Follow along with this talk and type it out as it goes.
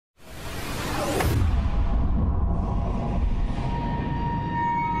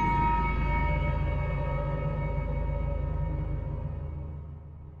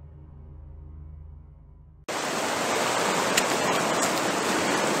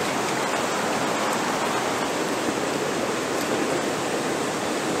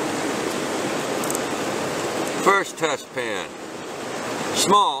First test pan.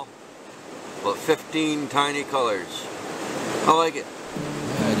 Small, but 15 tiny colors. I like it.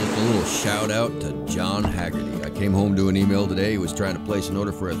 Yeah, just a little shout out to John Haggerty. I came home to an email today. He was trying to place an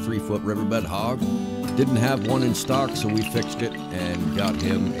order for a 3-foot River Bed Hog. Didn't have one in stock, so we fixed it and got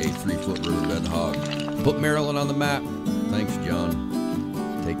him a 3-foot River Bed Hog. Put Maryland on the map. Thanks,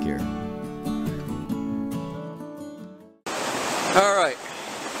 John. Take care. All right.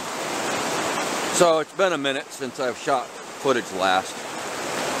 So it's been a minute since I've shot footage last.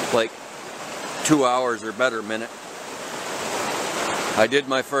 Like 2 hours or better minute. I did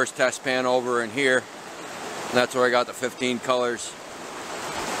my first test pan over in here. And that's where I got the 15 colors.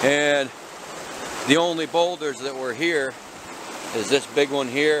 And the only boulders that were here is this big one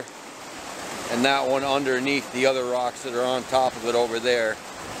here and that one underneath the other rocks that are on top of it over there.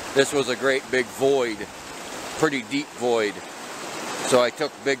 This was a great big void, pretty deep void. So I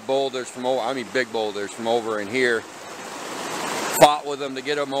took big boulders from over in here, fought with them to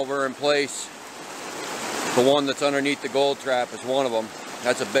get them over in place. The one that's underneath the gold trap is one of them.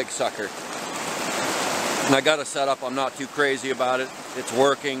 That's a big sucker. And I got a setup. I'm not too crazy about it. It's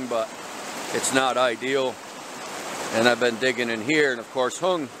working, but it's not ideal. And I've been digging in here, and of course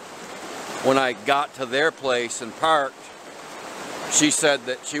Hung, when I got to their place and parked, she said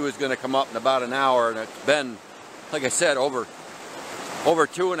that she was going to come up in about an hour, and it's been, like I said, over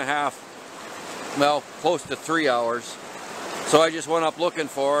 2.5, well, close to 3 hours. So I just went up looking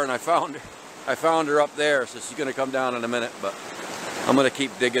for her, and I found her up there, so she's going to come down in a minute. But I'm going to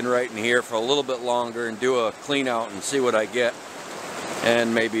keep digging right in here for a little bit longer and do a clean out and see what I get,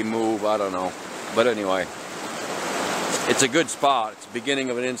 and maybe move, I don't know. But anyway, it's a good spot. It's the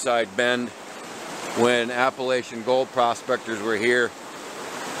beginning of an inside bend. When Appalachian gold prospectors were here,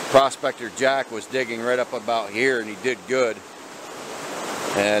 Prospector Jack was digging right up about here, and he did good.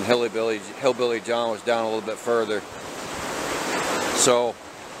 And Hillbilly John was down a little bit further. So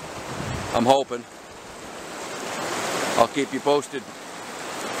I'm hoping. I'll keep you posted.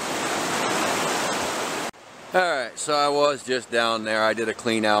 Alright, so I was just down there. I did a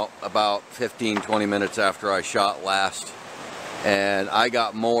clean out about 15-20 minutes after I shot last. And I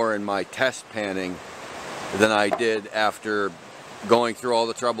got more in my test panning than I did after going through all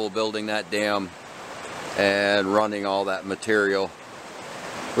the trouble building that dam and running all that material,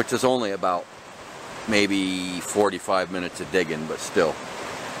 which is only about maybe 45 minutes of digging, but still,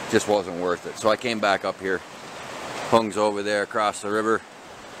 just wasn't worth it. So I came back up here. Hung's over there across the river,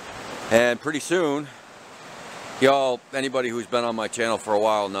 and pretty soon, y'all, anybody who's been on my channel for a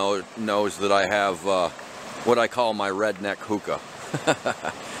while knows that I have what I call my redneck hookah,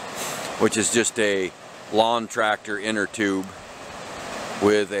 which is just a lawn tractor inner tube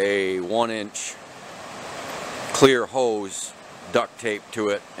with a 1-inch clear hose duct taped to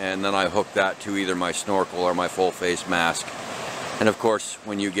it, and then I hook that to either my snorkel or my full face mask. And of course,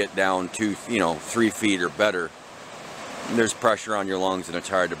 when you get down to 3 feet or better, there's pressure on your lungs and it's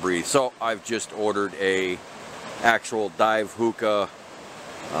hard to breathe. So I've just ordered a actual dive hookah.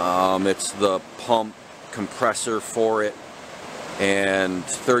 It's the pump compressor for it, and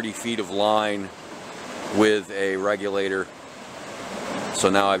 30 feet of line with a regulator. So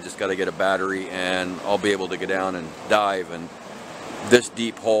now I've just got to get a battery and I'll be able to get down and dive. And this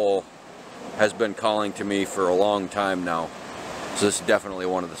deep hole has been calling to me for a long time now. So this is definitely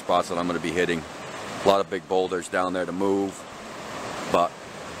one of the spots that I'm going to be hitting. A lot of big boulders down there to move, but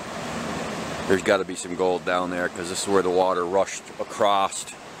there's got to be some gold down there, because this is where the water rushed across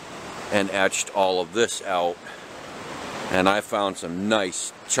and etched all of this out. And I found some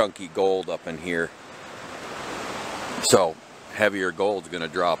nice chunky gold up in here. So heavier gold's going to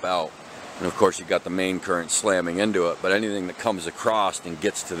drop out. And of course, you've got the main current slamming into it, but anything that comes across and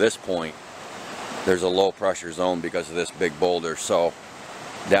gets to this point, there's a low pressure zone because of this big boulder. So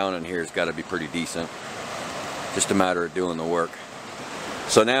down in here has got to be pretty decent. Just a matter of doing the work.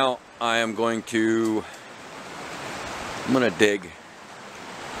 So now I am going to dig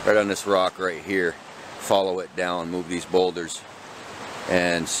right on this rock right here, follow it down, move these boulders,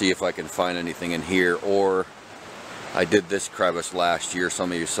 and see if I can find anything in here. Or I did this crevice last year,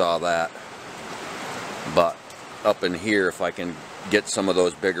 some of you saw that. But up in here, if I can get some of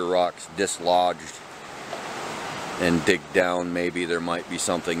those bigger rocks dislodged and dig down, maybe there might be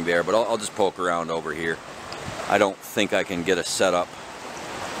something there. But I'll just poke around over here. I don't think I can get a setup.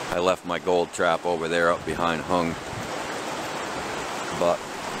 I left my gold trap over there up behind Hung. But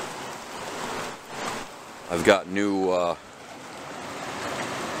I've got new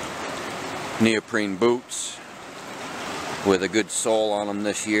neoprene boots with a good sole on them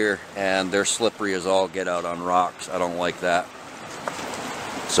this year, and they're slippery as all get out on rocks. I don't like that.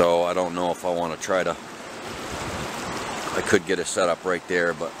 So I don't know if I want to try to I could get a setup right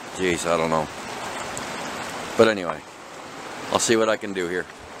there, but geez, I don't know. But anyway, I'll see what I can do here.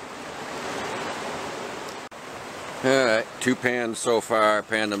 Alright, 2 pans so far. I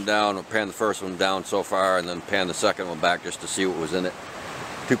panned them down. I panned the first one down so far and then panned the second one back just to see what was in it.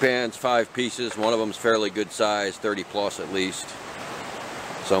 2 pans, 5 pieces. One of them's fairly good size, 30 plus at least.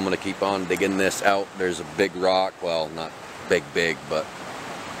 So I'm going to keep on digging this out. There's a big rock, well, not big, but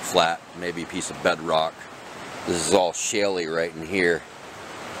flat, maybe a piece of bedrock. This is all shaly right in here.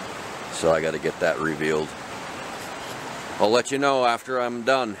 So I got to get that revealed. I'll let you know after I'm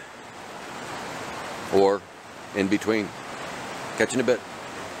done. Or in between. Catch you in a bit.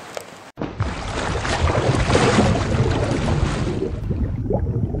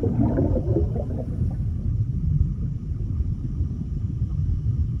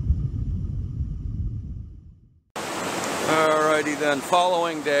 Alrighty then,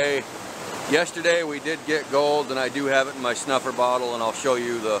 following day. Yesterday we did get gold, and I do have it in my snuffer bottle, and I'll show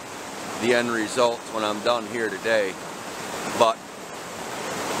you the end results when I'm done here today. But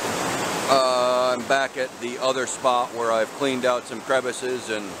I'm back at the other spot where I've cleaned out some crevices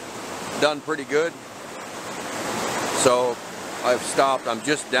and done pretty good. So I've stopped. I'm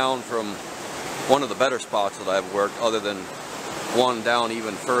just down from one of the better spots that I've worked, other than one down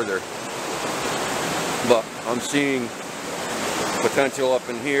even further. But I'm seeing potential up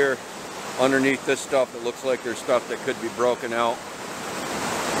in here. Underneath this stuff, it looks like there's stuff that could be broken out.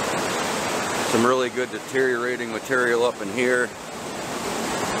 Some really good deteriorating material up in here.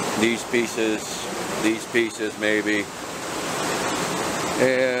 These pieces maybe,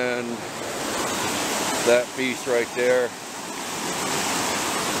 and that piece right there.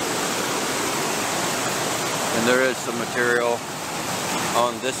 And there is some material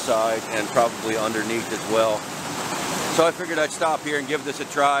on this side and probably underneath as well. So I figured I'd stop here and give this a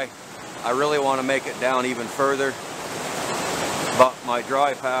try. I really want to make it down even further, but my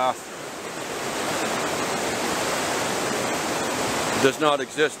dry path does not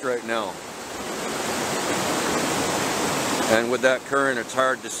exist right now. And with that current, it's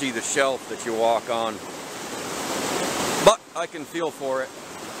hard to see the shelf that you walk on. But I can feel for it.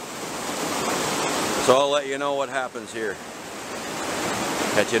 So I'll let you know what happens here.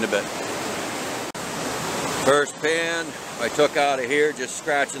 Catch you in a bit. First pan I took out of here, just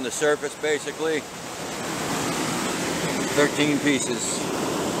scratching the surface basically. 13 pieces.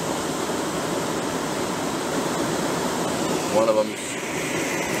 One of them's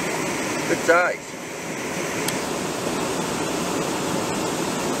good size.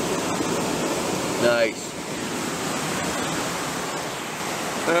 Nice.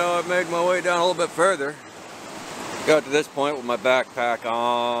 Well, I've made my way down a little bit further. Got to this point with my backpack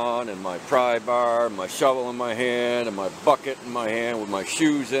on and my pry bar, and my shovel in my hand, and my bucket in my hand with my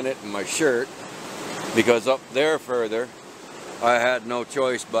shoes in it and my shirt. Because up there further, I had no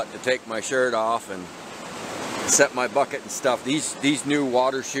choice but to take my shirt off and set my bucket and stuff. These new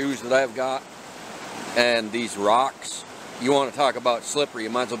water shoes that I've got and these rocks, you want to talk about slippery,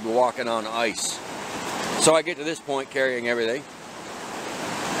 you might as well be walking on ice. So I get to this point carrying everything,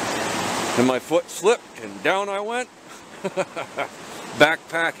 and my foot slipped and down I went.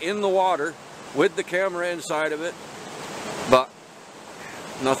 Backpack in the water with the camera inside of it, but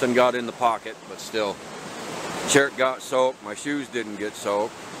nothing got in the pocket. But still, shirt got soaked, my shoes didn't get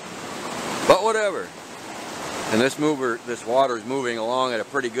soaked, but whatever. And this water is moving along at a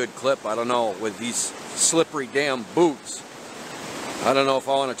pretty good clip. I don't know, with these slippery damn boots, I don't know if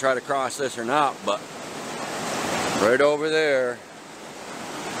I want to try to cross this or not. But right over there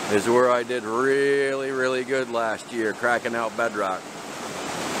is where I did really, really good last year, cracking out bedrock.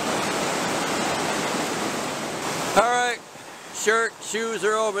 Alright, shirt, shoes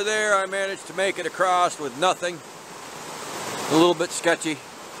are over there. I managed to make it across with nothing. A little bit sketchy.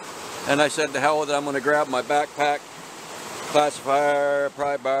 And I said, to hell with it, I'm going to grab my backpack, classifier,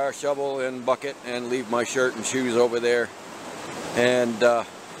 pry bar, shovel, and bucket, and leave my shirt and shoes over there. And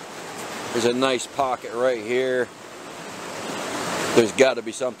there's a nice pocket right here. There's got to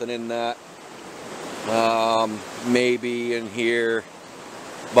be something in that. Maybe in here.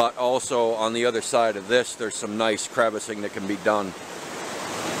 But also on the other side of this, there's some nice crevicing that can be done.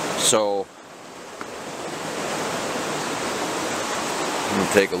 So I'm going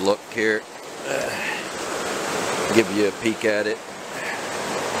to take a look here. Give you a peek at it.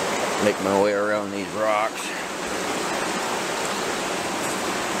 Make my way around these rocks.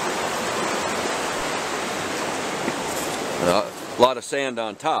 A lot of sand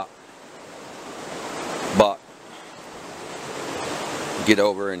on top, but get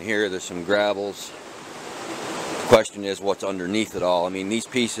over in here, there's some gravels. The question is what's underneath it all. I mean, these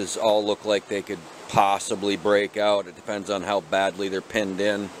pieces all look like they could possibly break out. It depends on how badly they're pinned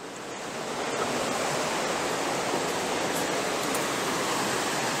in.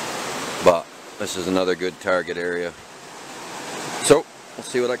 But this is another good target area. So, we'll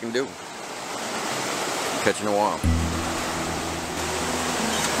see what I can do. Catch you in a while.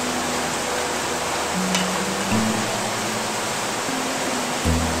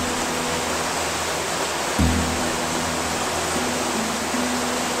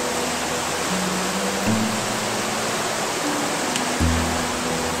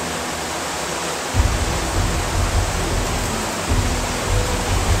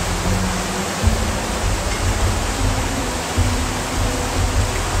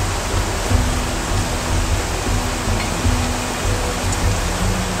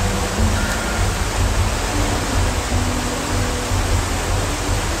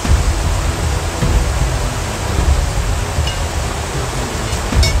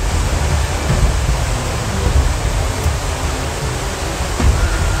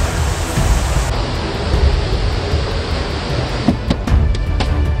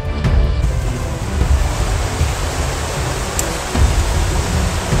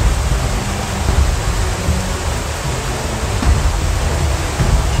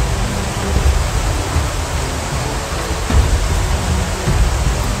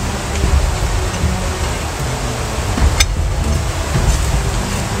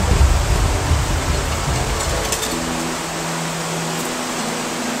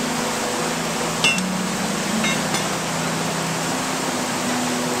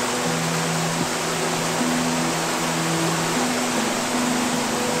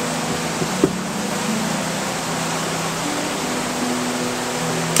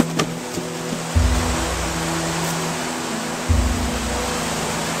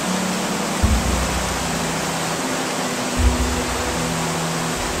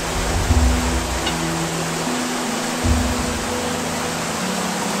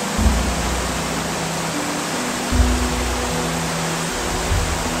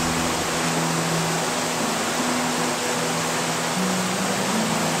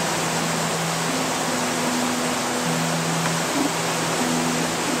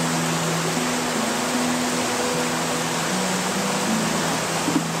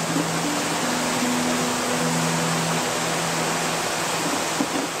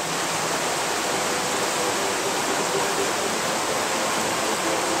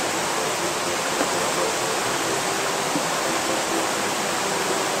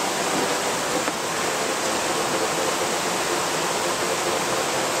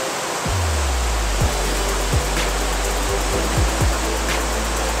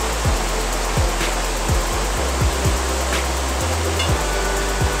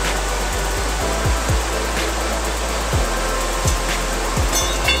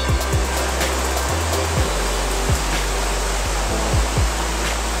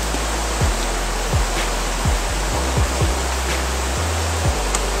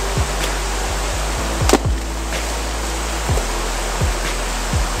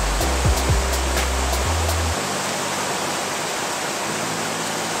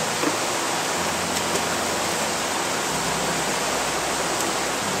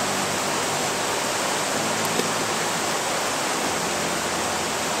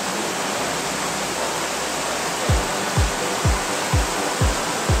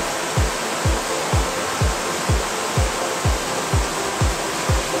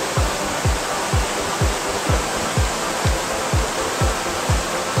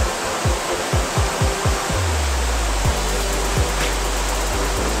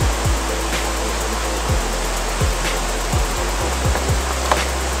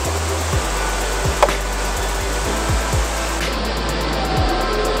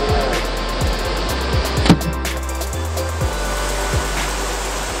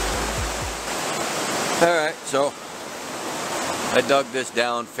 Alright, so I dug this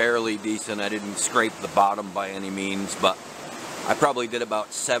down fairly decent. I didn't scrape the bottom by any means, but I probably did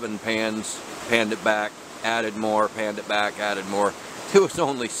about 7 pans, panned it back, added more, panned it back, added more. There was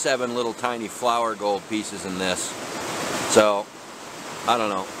only 7 little tiny flour gold pieces in this. So, I don't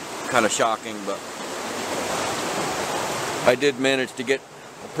know, kind of shocking, but I did manage to get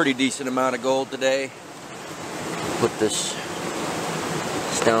a pretty decent amount of gold today. Put this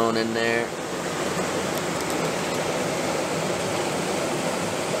stone in there.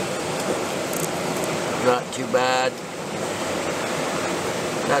 Not too bad.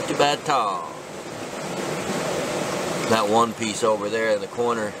 Not too bad at all. That one piece over there in the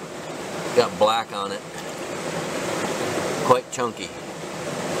corner got black on it. Quite chunky.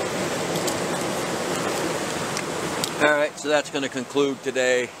 Alright, so that's going to conclude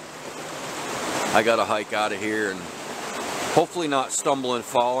today. I gotta hike out of here and hopefully not stumble and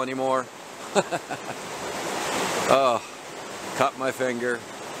fall anymore. Cut my finger,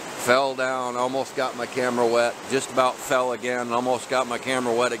 fell down, almost got my camera wet, just about fell again, almost got my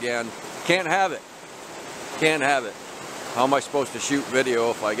camera wet again. Can't have it. Can't have it. How am I supposed to shoot video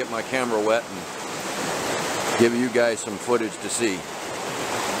if I get my camera wet and give you guys some footage to see?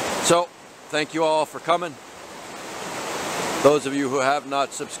 So, thank you all for coming. Those of you who have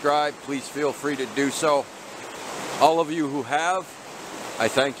not subscribed, please feel free to do so. All of you who have, I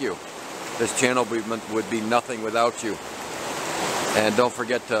thank you. This channel would be nothing without you. And don't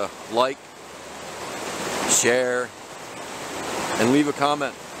forget to like, share, and leave a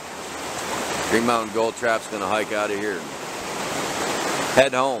comment. Green Mountain Gold Trap's gonna hike out of here and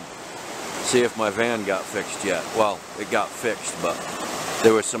head home. See if my van got fixed yet. Well, it got fixed, but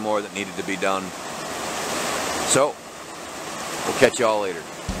there was some more that needed to be done. So, we'll catch y'all later.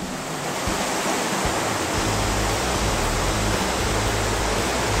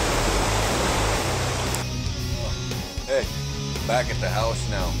 Hey, back at the house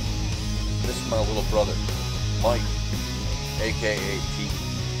now. This is my little brother, Mike, aka T.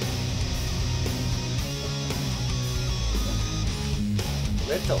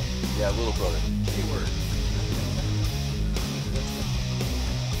 Little? Yeah, little brother. Keyword.